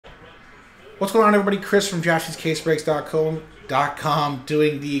What's going on, everybody? Chris from JaspysCaseBreaks.com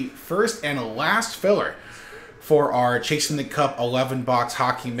doing the first and last filler for our Chasing the Cup 11-box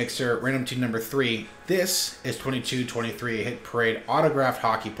hockey mixer random team number 3. This is 22-23 Hit Parade autographed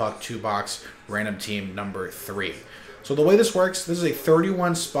hockey puck 2-box random team number 3. So the way this works, this is a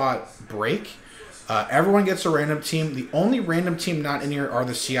 31-spot break. Everyone gets a random team. The only random team not in here are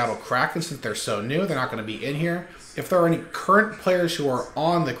the Seattle Kraken, since they're so new. They're not going to be in here. If there are any current players who are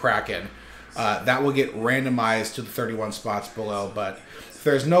on the Kraken, that will get randomized to the 31 spots below. But if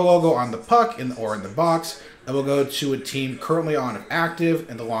there's no logo on the puck or in the box, it will go to a team currently on if active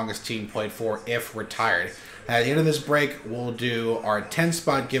and the longest team played for if retired. At the end of this break, we'll do our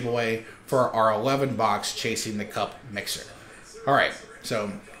 10-spot giveaway for our 11-box Chasing the Cup mixer. All right,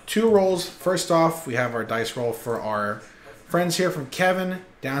 so 2 rolls. First off, we have our dice roll for our friends here, from Kevin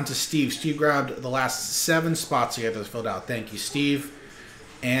down to Steve. Steve grabbed the last 7 spots he had those filled out. Thank you, Steve.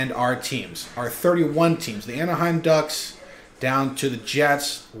 And our teams, our 31 teams, the Anaheim Ducks down to the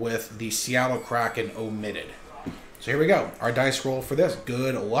Jets with the Seattle Kraken omitted. So here we go. Our dice roll for this.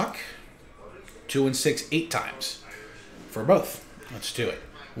 Good luck. 2 and 6, 8 times for both. Let's do it.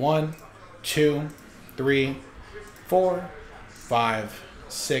 1, 2, 3, 4, 5,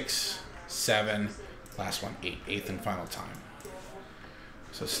 6, 7. Last one, 8. 8th and final time.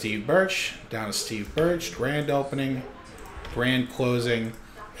 So Steve Birch, down to Steve Birch. Grand opening, grand closing,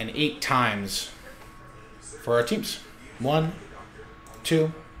 and 8 times for our teams. 1,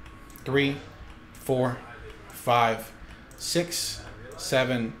 2, 3, 4, 5, 6,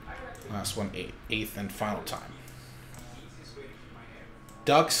 7. Last one, 8. 8th and final time.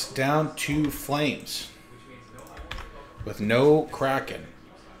 Ducks down to Flames with no Kraken.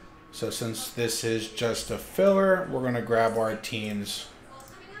 So since this is just a filler, we're going to grab our teams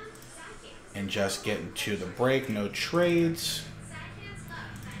and just get into the break. No trades.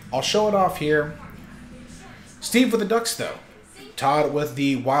 I'll show it off here. Steve with the Ducks, though. Todd with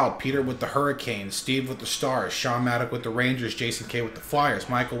the Wild. Peter with the Hurricanes. Steve with the Stars. Sean Maddock with the Rangers. Jason K with the Flyers.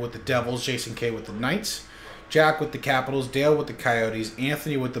 Michael with the Devils. Jason K with the Knights. Jack with the Capitals. Dale with the Coyotes.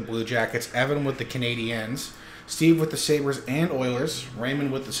 Anthony with the Blue Jackets. Evan with the Canadiens. Steve with the Sabres and Oilers.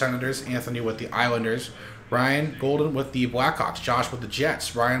 Raymond with the Senators. Anthony with the Islanders. Ryan Golden with the Blackhawks. Josh with the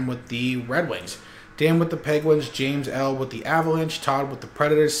Jets. Ryan with the Red Wings. Dan with the Penguins. James L. with the Avalanche. Todd with the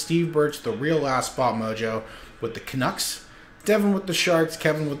Predators. Steve Birch, the real last spot mojo, with the Canucks. Devin with the Sharks.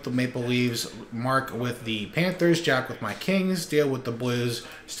 Kevin with the Maple Leafs. Mark with the Panthers. Jack with my Kings. Dale with the Blues.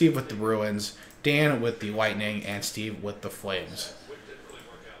 Steve with the Bruins. Dan with the Lightning. And Steve with the Flames.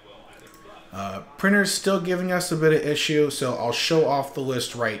 Printer's still giving us a bit of issue, so I'll show off the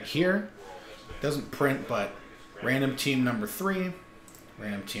list right here. Doesn't print, but random team number 3.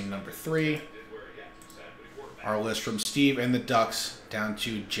 Random team number 3. Our list from Steve and the Ducks down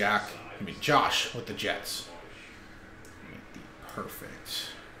to Josh with the Jets. Perfect.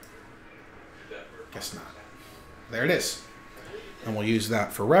 Guess not. There it is. And we'll use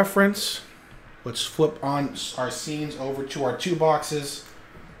that for reference. Let's flip on our scenes over to our 2 boxes.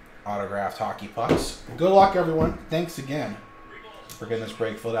 Autographed hockey pucks. Good luck, everyone. Thanks again for getting this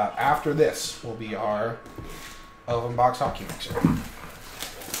break filled out. After this will be our 11-box hockey mixer.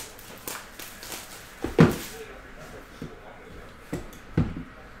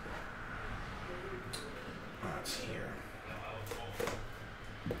 That's here.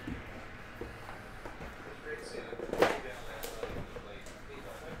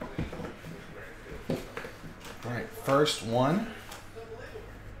 All right, first one.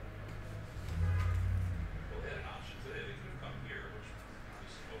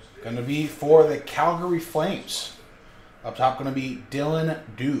 Going to be for the Calgary Flames. Up top going to be Dylan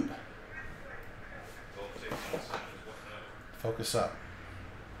Dube. Focus up.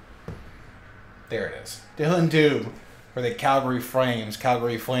 There it is. Dylan Dube for the Calgary Flames.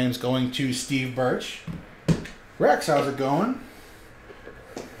 Calgary Flames going to Steve Birch. Rex, how's it going?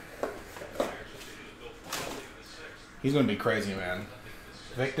 He's going to be crazy, man.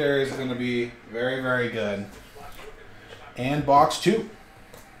 Victor is going to be very, very good. And box 2.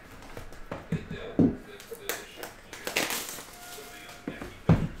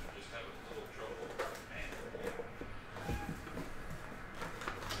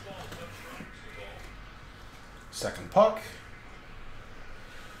 Second puck.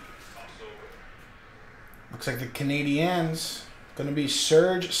 Looks like the Canadiens going to be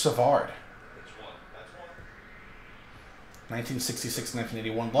Serge Savard.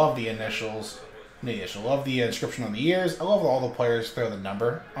 1966-1981. Love the initials. Love the inscription on the ears. I love all the players throw the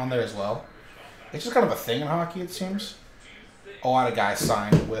number on there as well. It's just kind of a thing in hockey, it seems. A lot of guys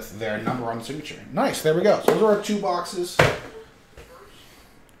signed with their number on the signature. Nice, there we go. So those are our 2 boxes.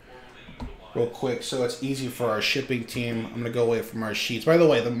 real quick so it's easy for our shipping team. I'm going to go away from our sheets. By the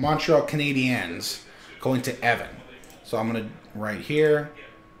way, the Montreal Canadiens going to Evan. So I'm going to, right here,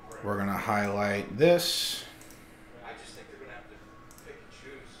 we're going to highlight this.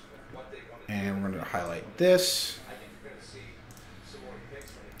 And we're going to highlight this.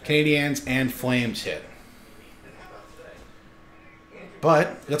 Canadiens and Flames hit.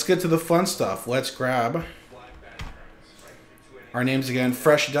 But let's get to the fun stuff. Let's grab our names again,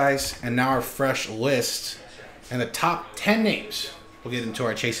 fresh dice, and now our fresh list. And the top 10 names we'll get into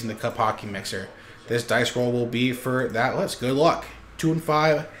our Chasing the Cup hockey mixer. This dice roll will be for that list. Good luck. 2 and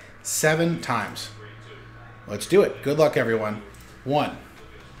 5, 7 times. Let's do it. Good luck, everyone. 1,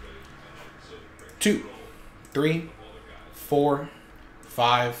 2, 3, 4,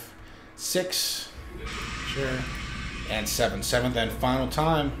 5, 6, sure, and 7. Seventh and final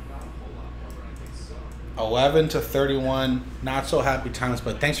time. 11 to 31. Not so happy times,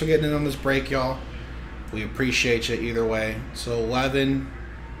 but thanks for getting in on this break, y'all. We appreciate you either way. So 11,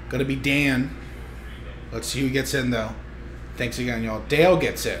 gonna be Dan. Let's see who gets in though. Thanks again, y'all. Dale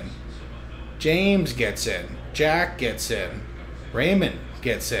gets in. James gets in. Jack gets in. Raymond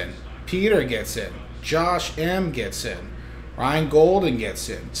gets in. Peter gets in. Josh M gets in. Ryan Golden gets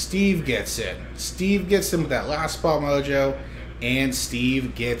in. Steve gets in. Steve gets in with that last spot mojo. And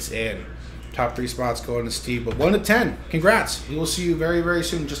Steve gets in. Top 3 spots going to Steve. But 1 to 10. Congrats. We will see you very, very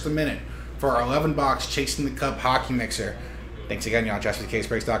soon. Just a minute for our 11-box Chasing the Cup hockey mixer. Thanks again, y'all.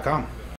 JaspysCaseBreaks.com.